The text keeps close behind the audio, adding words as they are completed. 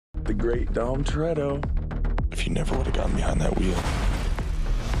the great Dom Toretto. If you never would have gotten behind that wheel,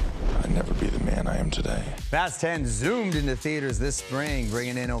 I'd never be the man I am today. Fast 10 zoomed into theaters this spring,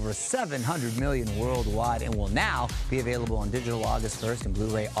 bringing in over 700 million worldwide, and will now be available on digital August 1st and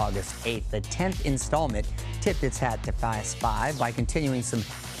Blu-ray August 8th. The 10th installment tipped its hat to Fast 5 by continuing some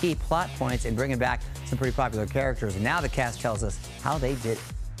key plot points and bringing back some pretty popular characters. And now the cast tells us how they did it.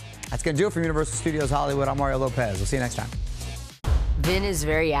 That's going to do it from Universal Studios Hollywood. I'm Mario Lopez. We'll see you next time. Vin is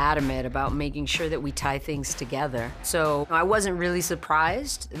very adamant about making sure that we tie things together. So I wasn't really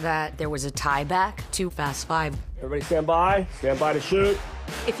surprised that there was a tie back to Fast 5. Everybody stand by to shoot.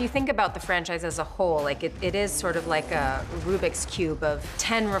 If you think about the franchise as a whole, like it is sort of like a Rubik's Cube of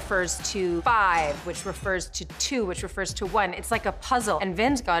 10 refers to 5, which refers to 2, which refers to 1. It's like a puzzle, and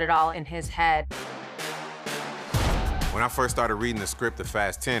Vin's got it all in his head. When I first started reading the script of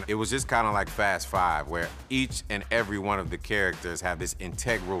Fast 10, it was just kind of like Fast 5, where each and every one of the characters have this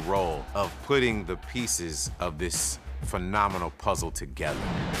integral role of putting the pieces of this phenomenal puzzle together.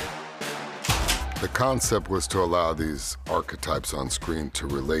 The concept was to allow these archetypes on screen to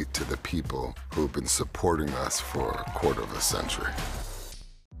relate to the people who've been supporting us for a quarter of a century.